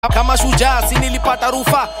Kama shujaa si nilipata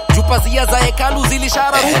rufa, jupazia za hekalu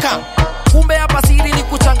zilishararuka. Kumbe hapa siri ni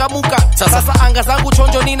kuchangamuka. Sasa anga zangu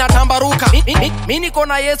chonjo ninatambaruka. Mimi niko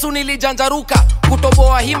na Yesu nilijanjaruka,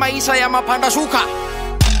 kutoboa hii maisha ya mapanda shuka.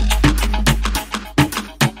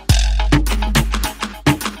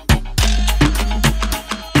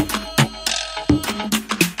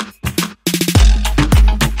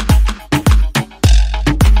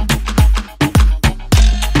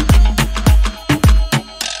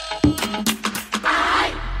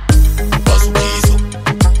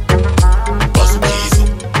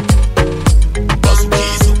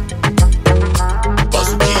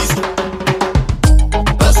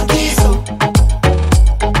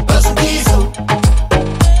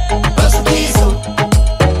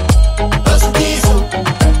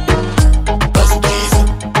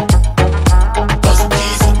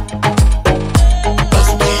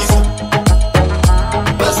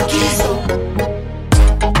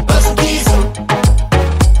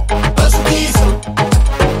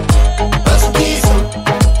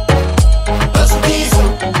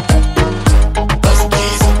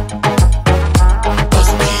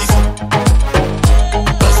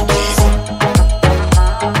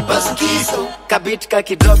 Kabit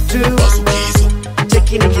ki drop to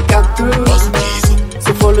checking if you come through.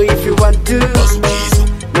 So follow if you want to.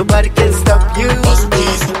 Nobody can stop you.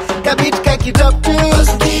 Kabit ki drop to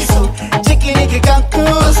checking if you come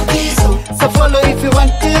through. So follow if you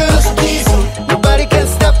want to. Nobody can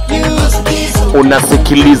stop you.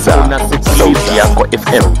 Unasikiliza Sauti Yako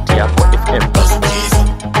FM.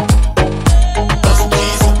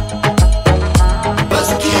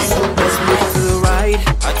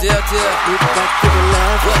 Move back to the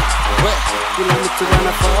left. You want me to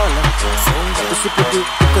wanna fall. Usipodu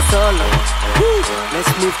uko solo.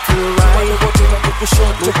 Let's move to the right.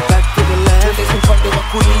 Move back to the left. You want me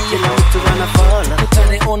to wanna fall.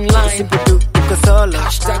 Usipodu uko solo.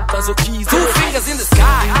 #Bazokizo. 2 fingers in the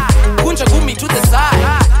sky. Kunja gumi to the side.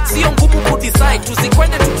 Sio ngumu ku decide.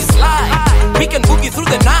 Tusikwende tukislide. We can boogie through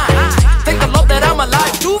the night. Thank the Lord that I'm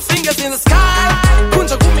alive. 2 fingers in the sky.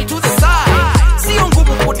 Kunja gumi to the side. Sio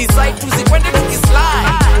ngumu ku decide. Tusikwende tukislide.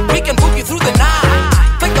 We can boogie through the night.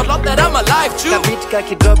 Thank the Lord that I'm alive too. Kabit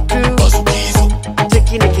ki drop to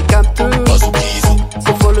checking if you come through.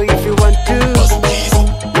 So follow if you want to.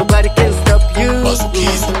 Nobody can stop you.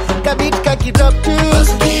 Kabit ki drop to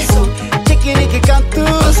checking if you come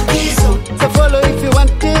through. So follow if you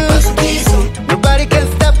want to. Nobody can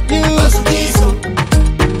stop you.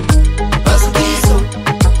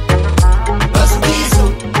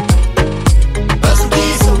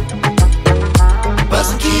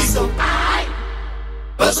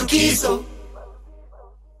 Bazukizo.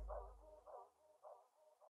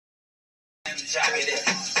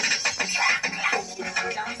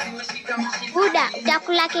 Buda,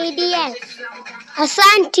 utakula KDL.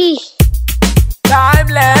 Asanti.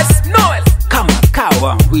 Timeless Noel. Come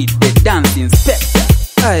kawa with the dancing spectre.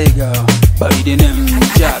 I go by the name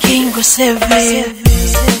Jack. Kingo 7.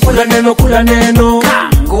 Kula neno Kango.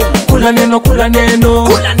 Kula neno Kula neno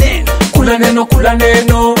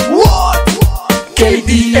What?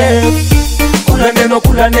 KDF. Kula neno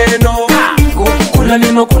Kango. Kula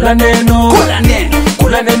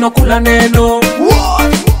neno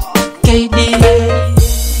What?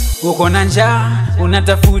 KDF. Uko na njaa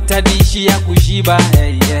unatafuta dishi ya kushiba.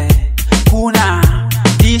 Hey, yeah. Kuna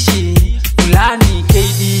dishi fulani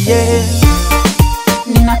KDF.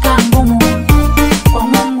 Nina kangumu kwa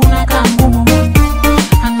Mungu na kangumu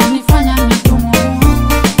ananifanya nitumu.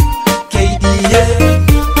 KDF.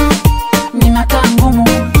 Nina kangumu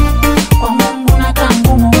kwa Mungu na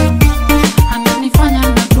kangumu ananifanya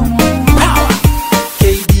nitumu. Power.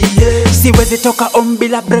 KDF. Siwezi toka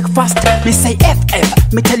bila breakfast. Me say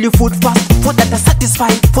FF. Me tell you food fast. Food that are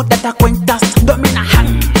satisfied. Food that are going dust. Domina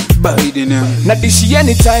hang. By the name. Nadishi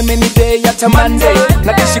anytime, any day, at a Monday.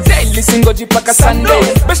 Nadishi daily, singoji paka Sunday.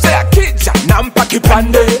 Besta ya kija, nampa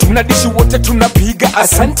kipande. Tunadishi wote tunapiga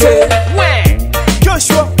asante.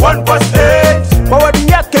 Joshua 1:8.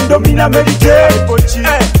 Mawadi yake ndo mina meditate.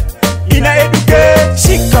 Ina educate.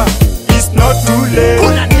 Shika, it's not too late.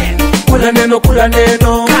 Kula neno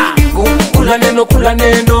Kango. Kula neno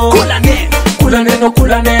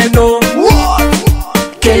What?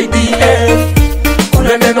 KDF.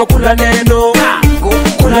 Kula neno Kango.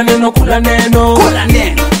 Kula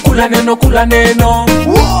neno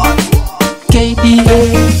What?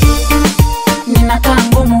 KDF. Nina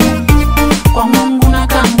kangumu kwa Mungu na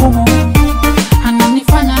kangumu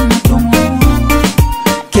ananifanya nitumu.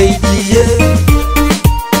 KDF.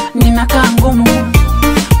 Nina kangumu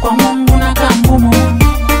kwa Mungu na kangumu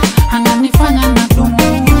ananifanya nitumu.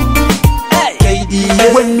 KDF.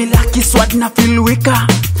 me lucky sword na feel weaker.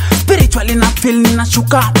 Spiritually na feel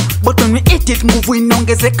ninashuka, but when we eat it nguvu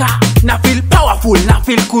inaongezeka. Na feel powerful, na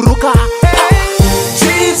feel kuruka.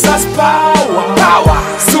 Jesus power, power,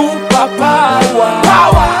 super power,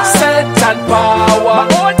 power, Satan power,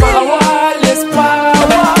 powerless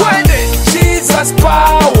power. Jesus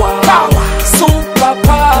power, power, super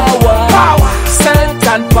power, power,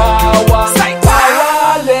 Satan power,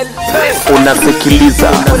 powerless. Unasikiliza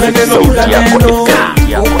sauti yako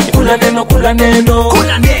FM. Kula neno, kula neno,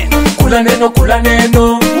 kula neno, kula neno, kula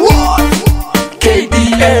neno.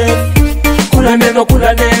 KDF. Kula neno,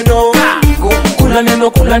 kula neno. Kula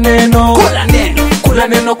neno, kula neno. Kula neno, kula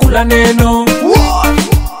neno, kula neno.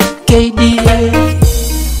 KDA.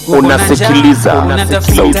 Unasikiliza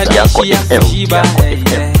sauti yako FM.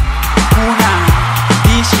 Kuna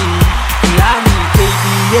dishi lani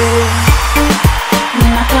KDA.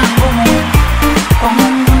 Ninakaa ngumu, kwa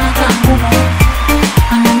Mungu nakaa ngumu,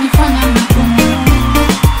 ananifanya ngumu.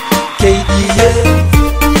 KDA.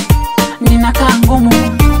 Ninakaa ngumu,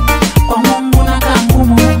 kwa Mungu nakaa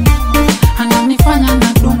ngumu, ananifanya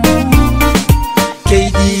ngumu.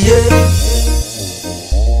 KDA.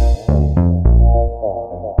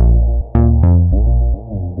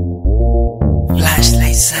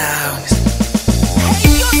 Flashlight sounds.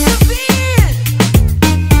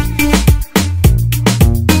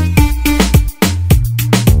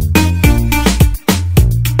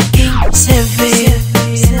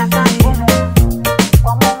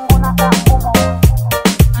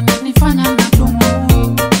 Ananifanya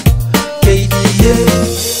ngumu. KDA.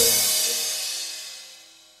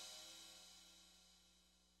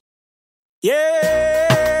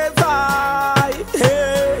 Yes,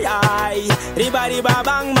 hey, I. Riba, riba,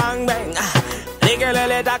 bang, bang, bang.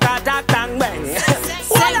 Ligelele, taka, tak, tang, bang.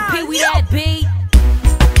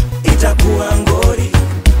 Itakuwa ngori,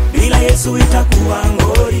 bila Yesu itakuwa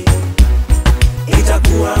ngori.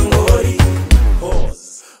 Itakuwa ngori,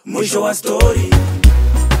 mwisho wa story.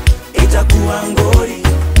 Itakuwa ngori,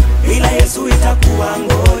 bila Yesu itakuwa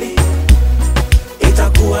ngori.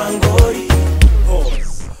 Itakuwa ngori,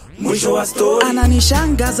 mwisho wa story.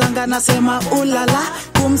 Ananishangaza nasema ulala,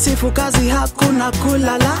 kumsifu kazi hakuna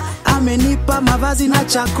kulala. Amenipa mavazi na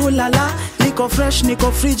chakulala, niko fresh,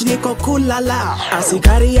 niko fridge, niko kulala.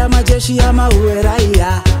 Asikari ya majeshi ya maue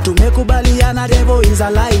raia, tumekubaliana devil is a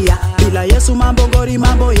liar. Bila Yesu mambo ngori,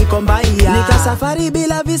 mambo iko mbaya. Nika safari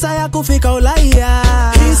bila visa ya kufika Ulaya.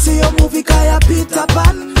 Hii siyo movie kaya Peter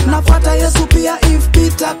Pan, nafuata Yesu pia if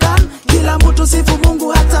Peter can. Kila mtu sifu Mungu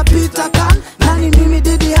hata Peter can. Nani mimi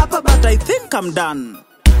didi hapa but I think I'm done.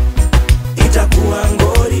 Itakuwa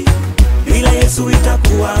ngori, bila Yesu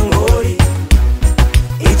itakuwa ngori.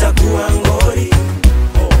 Itakuwa ngori,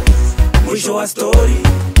 mwisho wa story.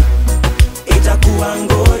 Itakuwa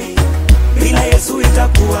ngori, bila Yesu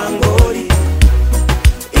itakuwa ngori.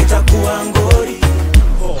 Itakuwa ngori,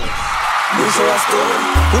 mwisho wa story.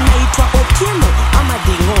 Unaitwa Otieno ama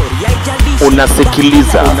Dingori, haijalishi.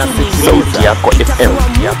 Unasikiliza sauti yako FM.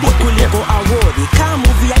 Kuliko award, kama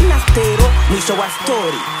movie haina stereo, mwisho wa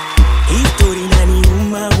story. History nani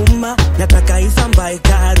uma, nataka isambae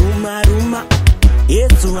karuma ruma.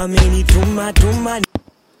 Yesu amenituma tuma.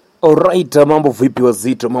 Alright, mambo vipi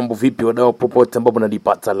wazito, mambo vipi wadau popote ambapo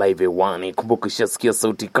mnanipata live hewani. Kumbuka ukishasikia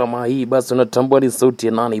sauti kama hii basi unatambua ni sauti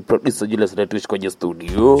ya nani, producer Julius Retush kwenye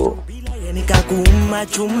studio. Bila nikakuuma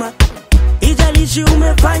chuma. Ijalishi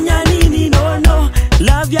umefanya nini no.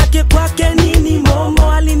 Love yake kwake nini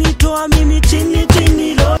momo, alinitoa mimi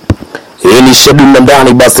chini lo. Hii ni schedule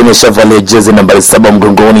ndani basi nimeshavalia jezi nambari 7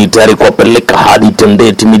 mgongoni tayari kuwapeleka hadi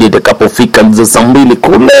Tendeti midi itakapofika saa 2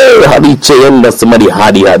 kule hadi Chenda Samadi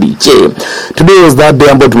hadi Che. Today is that day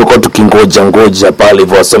ambapo tumekuwa tukingoja pale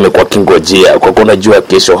hivyo wasome kwa kingojea kwa kuna jua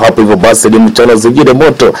kesho hapo hivyo basi ni mchana zingine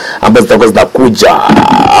moto ambazo zitakuwa zinakuja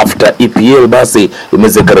after EPL basi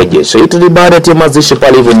imeweza kurejesha. Hii ni baada ya mazishi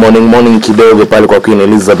pale hivyo morning kidogo pale kwa Queen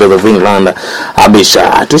Elizabeth of England.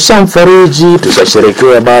 Abisha tushamfariji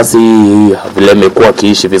tutasherekea basi vile imekuwa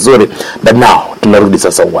kiishi vizuri, but now tunarudi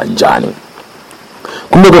sasa uwanjani.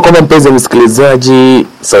 Kumbuka kwamba mpenzi msikilizaji,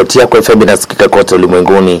 sauti yako FM inasikika kote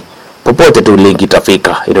ulimwenguni. Popote tu link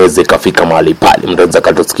itafika, inaweza ikafika mahali pale mnaweza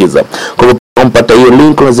katusikiza. Kwa hivyo mpata hiyo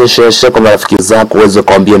link unaweza share kwa marafiki zako uweze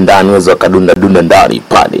kuambia ndani uweze kadunda ndani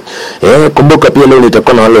pale. Kumbuka pia leo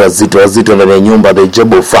nitakuwa na wale wazito ndani ya nyumba the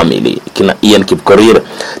Jobo family. Kina Ian Kipkorir,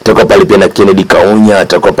 tutakuwa pale pia na Kennedy Kaunya,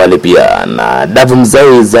 tutakuwa pale pia na Davu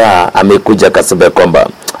Mzaiza amekuja akasema kwamba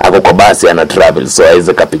ako kwa basi ana travel so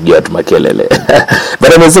aweze kapigia watu makelele.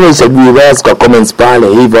 Baada amesema ichague basi kwa comments pale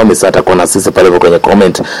hivyo amesata kwa na sisi pale kwenye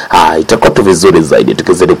comment. Itakuwa tu vizuri zaidi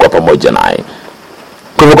tukizidi kwa pamoja naye.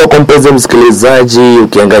 Kumbuka kwa mpenzi msikilizaji,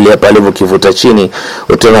 ukiangalia pale hivyo kivuta chini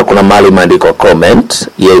utaona kuna mahali imeandikwa comment.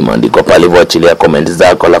 Yeye imeandikwa pale hivyo, achilia comment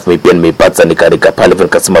zako, alafu mimi pia nimeipata nikarika pale hivyo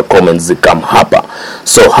nikasema comments kama hapa.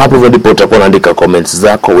 So hapo hivyo ndipo utakuwa unaandika comments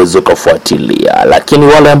zako uweze kufuatilia. Lakini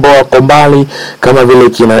wale ambao wako mbali kama vile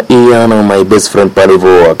kina Ian, my best friend pale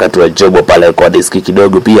hivyo wakati wa job pale kwa diski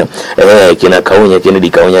kidogo pia kina Kaunya, Kennedy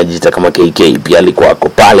Kaunya jita kama KK pia alikuwa ako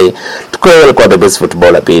pale. Tukao kwa the best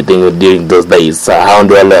footballer pia during those days. How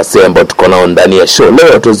ndio wale wasema ambao tuko nao ndani ya show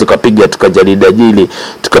leo, tuweze kupiga tukajadili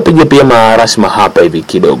tukapiga pia marashma hapa hivi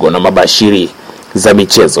kidogo na mabashiri za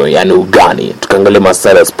michezo, yani ugani, tukaangalia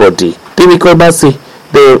masuala ya sporti. Timu kwa basi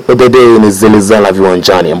the day ni Zilizala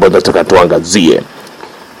Viwanjani ambao nataka tuangazie.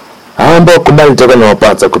 Ambao kumbali nitakuwa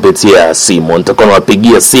nawapata kupitia simu, nitakuwa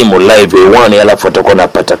nawapigia simu live hewani, alafu atakuwa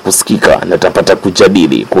napata kusikika na tapata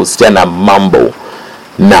kujadili kuhusiana mambo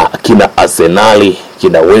na kina ARSENALI,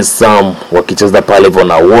 kina West Ham wakicheza pale hivyo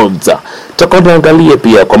na Wolves. Tutakuwa tuangalie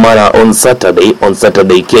pia kwa maana on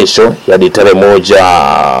Saturday kesho, yani tarehe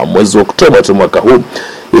 1 mwezi wa Oktoba tu mwaka huu,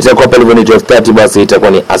 itakuwa pale hivyo ni 12:30, basi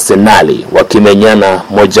itakuwa ni ARSENALI wakimenyana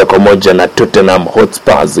moja kwa moja na Tottenham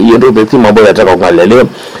Hotspurs. Hiyo ndio timu ambayo nataka kuangalia leo.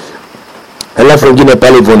 Alafu wengine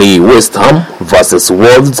pale hivyo ni West Ham versus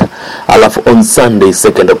Wolves. Alafu on Sunday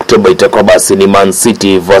 2nd October itakuwa basi ni Man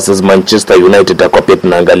City versus Manchester United, itakuwa pia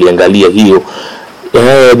tunaangalia hiyo.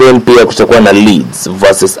 Then pia kutakuwa na Leeds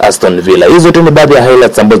versus Aston Villa. Hizo tu ni baadhi ya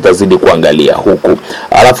highlights ambazo tutazidi kuangalia huku.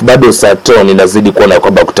 Alafu bado Saturn inazidi kuona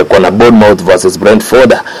kwamba kutakuwa na Bournemouth versus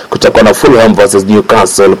Brentford, kutakuwa na Fulham versus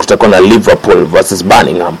Newcastle, kutakuwa na Liverpool versus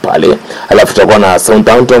Birmingham pale. Alafu tutakuwa na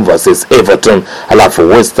Southampton versus Everton, alafu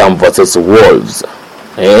West Ham versus Wolves.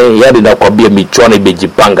 Yaani nakwambia michuano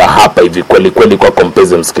imejipanga hapa hivi kweli kwa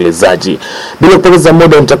kompeze msikilizaji. Bila kupoteza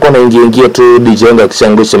muda nitakuwa naingia tu DJ wangu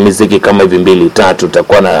akishangusha muziki kama hivi 2-3,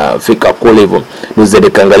 tutakuwa nafika kule hivyo. Nizidi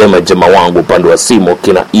kaangalia majamaa wangu upande wa simu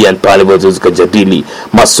kina Ian pale hivyo tukajadili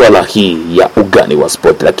masuala hii ya ugani wa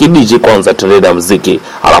sport. Lakini DJ kwanza tunaenda muziki,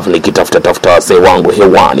 alafu nikitafuta wasee wangu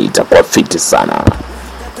hewani itakuwa fiti sana.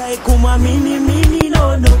 Kumamini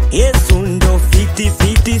no Yesu ndo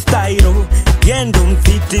fiti style. Yendo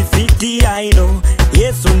fiti I know.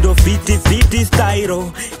 Yesu ndo fiti style.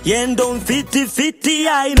 Yendo fiti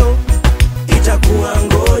I know. Itakuwa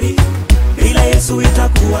ngori bila Yesu,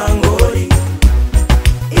 itakuwa ngori.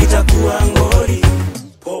 Itakuwa ngori.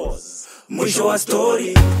 Pause. Mwisho wa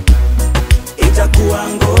story. Itakuwa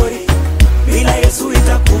ngori bila Yesu,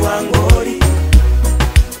 itakuwa ngori.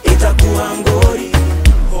 Itakuwa ngori.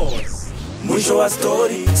 Mwisho wa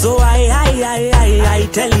story. So I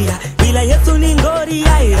tell ya, bila Yesu ni ngori.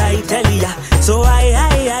 I tell ya. So I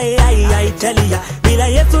tell ya, bila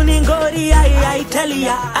Yesu ni ngori. I tell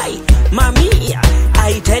ya. Mami,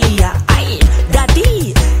 I tell ya.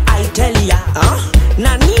 Daddy, I tell ya.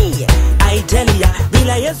 Nani, I tell ya,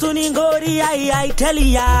 bila Yesu ni ngori. I tell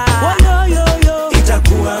ya. Yo.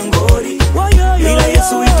 Itakuwa ngori. Bila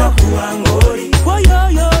Yesu itakuwa ngori.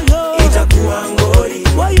 Itakuwa ngori.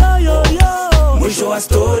 Mwisho wa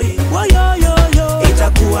story.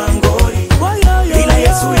 Itakuwa ngori. Bila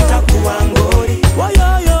Yesu itakuwa ngori.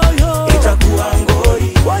 Itakuwa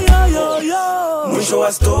ngori. Mwisho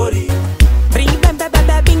wa story. Bring bang bang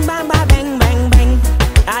bang.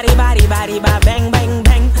 Ari bari bang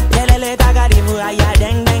bang. Lele tagarivu aya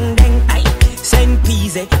deng deng. Ay, same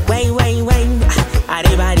peasy. Way.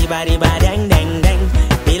 Ari bari deng.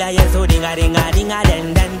 Bila Yesu dinga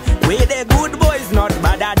deng. We the good boys not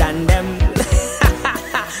better than them.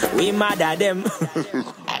 We mad at them.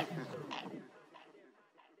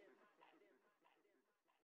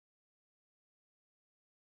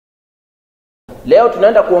 Leo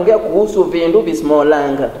tunaenda kuongea kuhusu vindu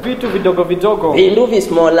vismolanga. Vitu vidogo. Vindu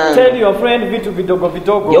vismolanga. Tell your friend vitu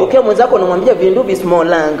vidogo. Geukia mwenzako na mwambie vindu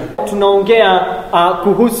vismolanga. Tunaongea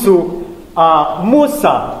kuhusu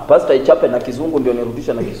Musa. Pastor ichape na kizungu ndio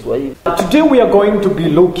nirudisha na Kiswahili. Today we are going to be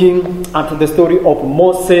looking at the story of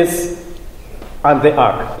Moses and the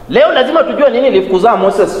ark. Leo lazima tujue nini ilifukuza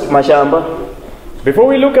Moses mashamba. Before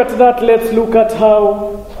we look at that, let's look at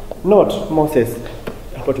how not Moses.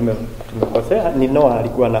 Hapo tumekosea, ni Noah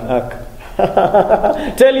alikuwa na ark.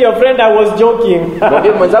 Tell your friend I was joking.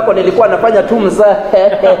 Mwambie mwenzako nilikuwa nafanya tu mzaha.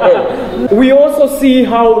 We also see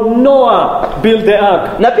how Noah built the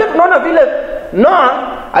ark. Na pia tunaona vile Noah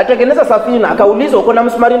alitengeneza safina, akaulizwa uko na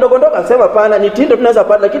msumari ndogo akasema pana, ni tindo tunaweza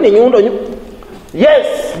pata lakini nyundo. Yes,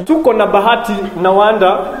 tuko na bahati na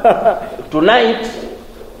wanda. Tonight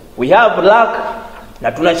we have luck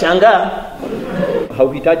na tunashangaa.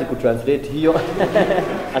 Hauhitaji kutranslate hiyo.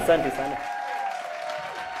 Asante sana.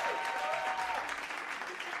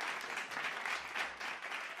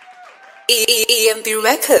 EMP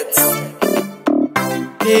Records.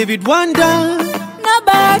 David Wanda na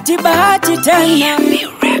bahati tena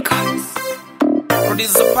EMP Records.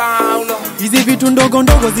 Producer Paulo. Hizi vitu ndogo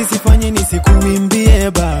ndogo zisifanye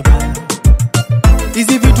nisikuimbie baba.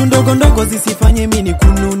 Hizi vitu ndogo ndogo zisifanye mimi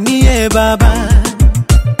nikununie baba.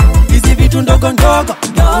 Hizi vitu ndogo ndogo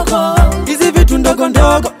ndogo. Hizi vitu ndogo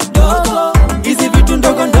ndogo ndogo. Hizi vitu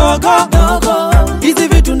ndogo ndogo ndogo. Hizi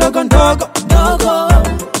vitu ndogo ndogo ndogo.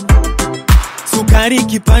 Sukari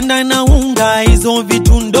kipanda na unga, hizo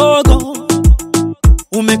vitu ndogo.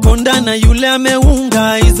 Umekonda na yule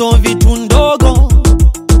ameunga, hizo vitu ndogo.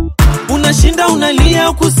 Unashinda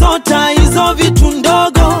unalia kusota, hizo vitu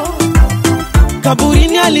ndogo.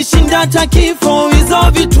 Kaburini alishinda hata kifo, hizo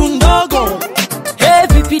vitu ndogo. Hey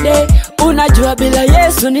vipi de, unajua bila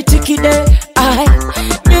Yesu ni tikide. Ai,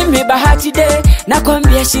 mimi bahati de,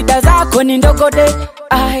 nakwambia shida zako ni ndogo de.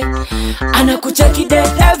 Ai, anakucheki de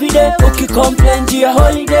everyday, ukicomplain juu ya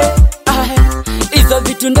holiday. Ai, hizo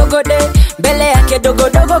vitu ndogo de, mbele yake dogo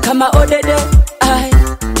dogo kama odede. Ai,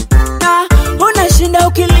 na unashinda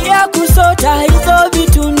ukilia kusota, hizo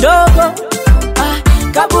vitu ndogo.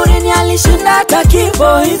 Ai, kaburini alishinda hata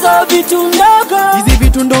kifo, hizo vitu ndogo. Hizi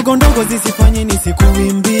vitu ndogo ndogo zisifanye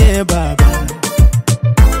nisikuimbie baba.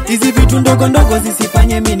 Hizi vitu ndogo ndogo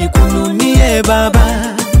zisifanye mimi nikununie baba.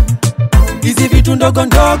 Hizi vitu ndogo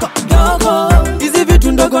ndogo ndogo. Hizi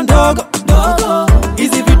vitu ndogo ndogo ndogo.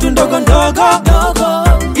 Hizi vitu ndogo ndogo ndogo.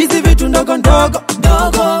 Hizi vitu ndogo ndogo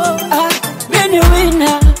ndogo. Mimi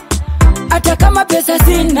wina hata kama pesa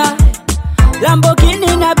sina,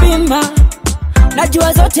 Lamborghini na bima,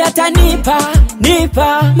 najua zote atanipa,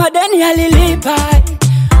 nipa madeni alilipa.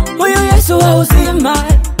 Huyu Yesu wa uzima,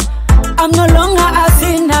 I'm no longer a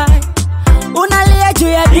sinner. Unalia juu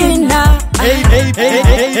ya dina.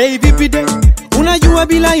 Hey vipi de, unajua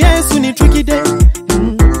bila Yesu ni tricky de.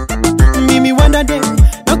 Mimi Wanda de,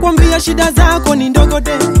 nakwambia shida zako ni ndogo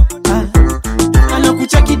de.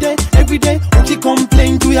 Anakucheki de everyday,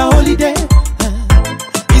 ukicomplain juu ya holiday.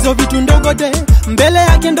 Hizo vitu ndogo de, mbele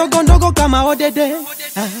yake ndogo ndogo kama odede.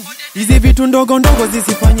 Hizi vitu ndogo ndogo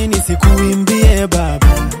zisifanye nisikuimbie baba.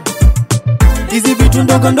 Hizi vitu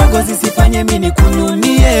ndogo ndogo zisifanye mimi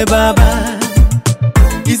nikununie baba.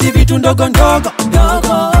 Hizi vitu ndogo ndogo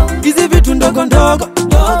ndogo. Hizi vitu ndogo ndogo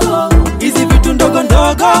ndogo. Hizi vitu ndogo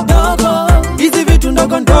ndogo ndogo. Hizi vitu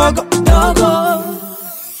ndogo ndogo ndogo.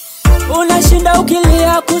 Unashinda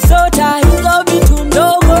ukilia kusota, hizo vitu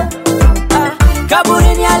ndogo.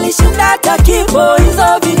 Kaburini alishinda hata kifo,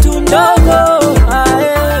 hizo vitu ndogo.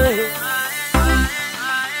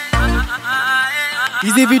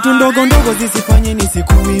 Hizi vitu ndogo ndogo zisifanye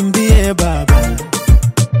nisikuimbie baba.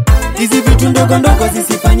 Hizi vitu ndogo ndogo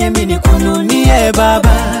zisifanye mimi nikununie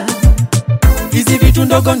baba. Hizi vitu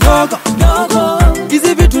ndogo ndogo ndogo.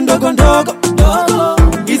 Hizi vitu ndogo ndogo ndogo.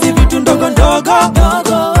 Hizi vitu ndogo ndogo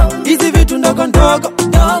ndogo. Hizi vitu ndogo ndogo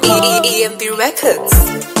ndogo. EMP Records.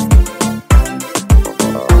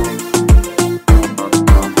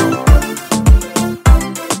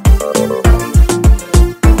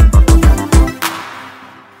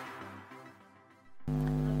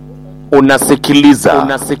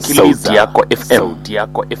 Unasikiliza Sauti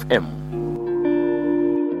Yako FM.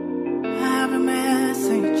 have a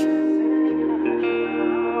message.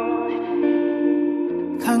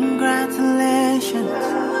 Congratulations.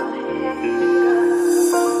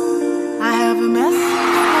 I have a message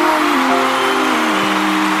for you.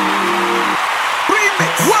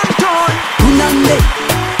 Remix one time. Kunande.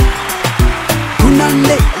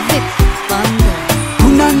 Kunande.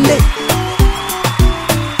 Kunande.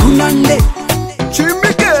 Kunande.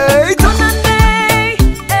 Jimmy Gates.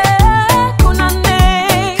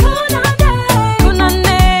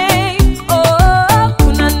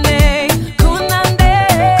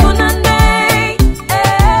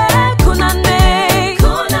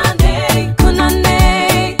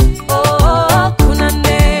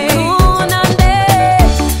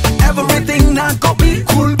 Everything not go be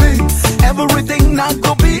cool beans. Everything not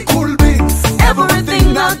go be cool beans.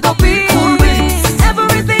 Everything not go be cool beans.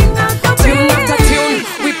 Everything not go be. Tune after tune,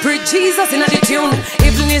 we preach Jesus in a tune.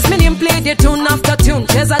 Even his minion play the tune after tune,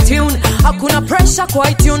 cheza tune. Hakuna pressure kwa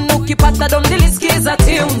tune, ukipata don't nilisikiza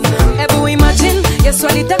tune. Ever imagine, Yesu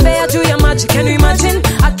alitembea juu ya maji, can you imagine?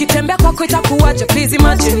 Akitembea kwako itakuwaje, please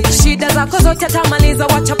imagine. Shida zako zote atamaliza,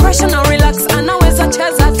 wacha pressure na relax, anaweza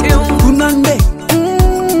cheza tune. Kunande.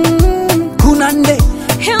 Kunande.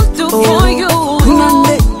 He'll do for you.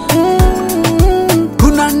 Kunande.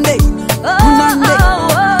 Kunande. Kunande.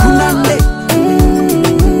 Kunande.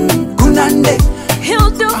 Kunande. He'll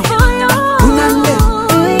do for you. Kunande.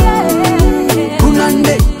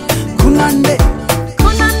 Kunande. Kunande.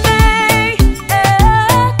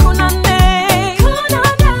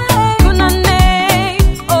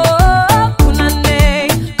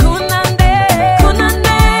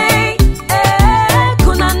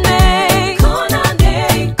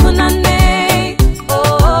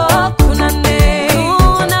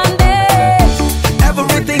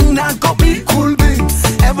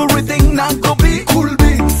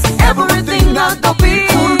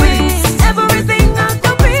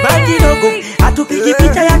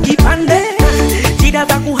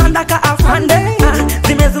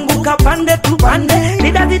 pande tu pande,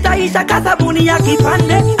 nida zitaisha kasabuni ya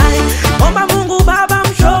kipande. Ay, omba Mungu Baba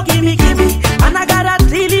mshoki mikibi,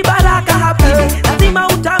 anagaratili baraka habibi, lazima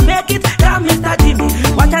uta make it kama Mr. Jimmy.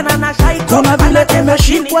 Wachana na shaiko, kuna vile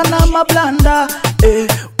umeshikwa na mablanda,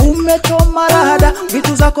 umechoma rada,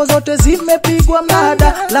 vitu zako zote zimepigwa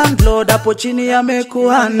mnada, landlord hapo chini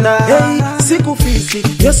amekuanda. Hey, sikufisi,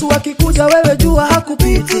 Yesu akikuja wewe jua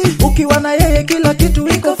hakupiti, ukiwa na yeye kila kitu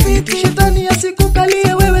iko fiti, shetani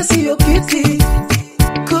asikukalie wewe sio kiti.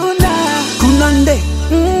 Kunande,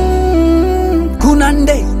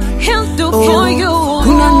 kunande, he'll do for you.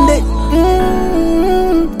 Kunande,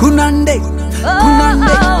 kunande,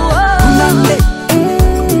 kunande, kunande,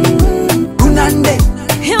 kunande,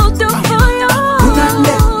 he'll do for you.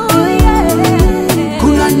 Kunande,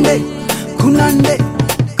 kunande, kunande,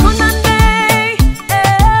 Kunande,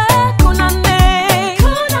 kunande,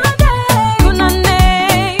 kunande,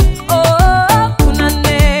 oh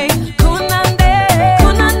kunande, kunande,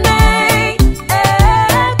 kunande,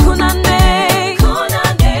 kunande,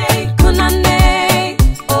 kunande,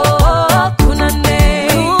 oh kunande,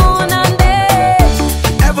 kunande.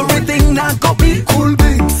 everything not go be cool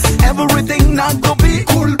beans, everything not go be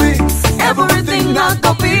cool beans, Everything not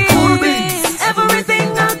go be cool beans,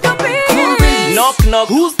 everything not go be cool beans. Knock knock,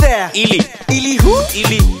 who's there? Ili who?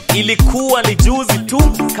 Ilikuwa ni juzi tu,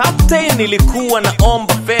 captain ilikuwa na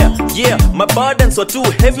omba fair. Yeah, my burdens were too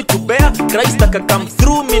heavy to bear. Christ aka come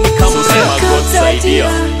through me nikamsema God's idea.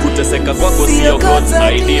 Kuteseka kwako sio God's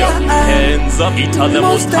idea. Hands up, ita the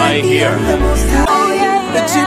most high here. Oh yeah, yeah.